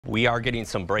We are getting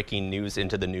some breaking news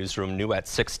into the newsroom. New at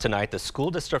 6 tonight, the School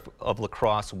District of La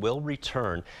Crosse will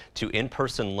return to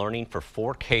in-person learning for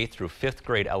 4K through 5th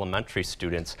grade elementary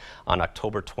students on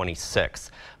October 26th.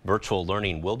 Virtual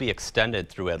learning will be extended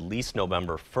through at least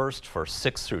November 1st for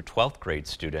 6th through 12th grade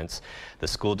students. The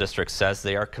school district says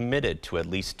they are committed to at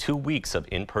least 2 weeks of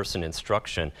in-person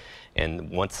instruction and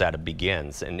once that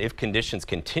begins. And if conditions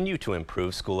continue to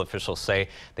improve, school officials say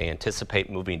they anticipate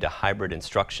moving to hybrid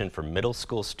instruction for middle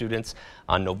school students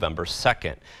on November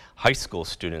 2nd. High school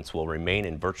students will remain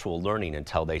in virtual learning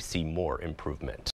until they see more improvement.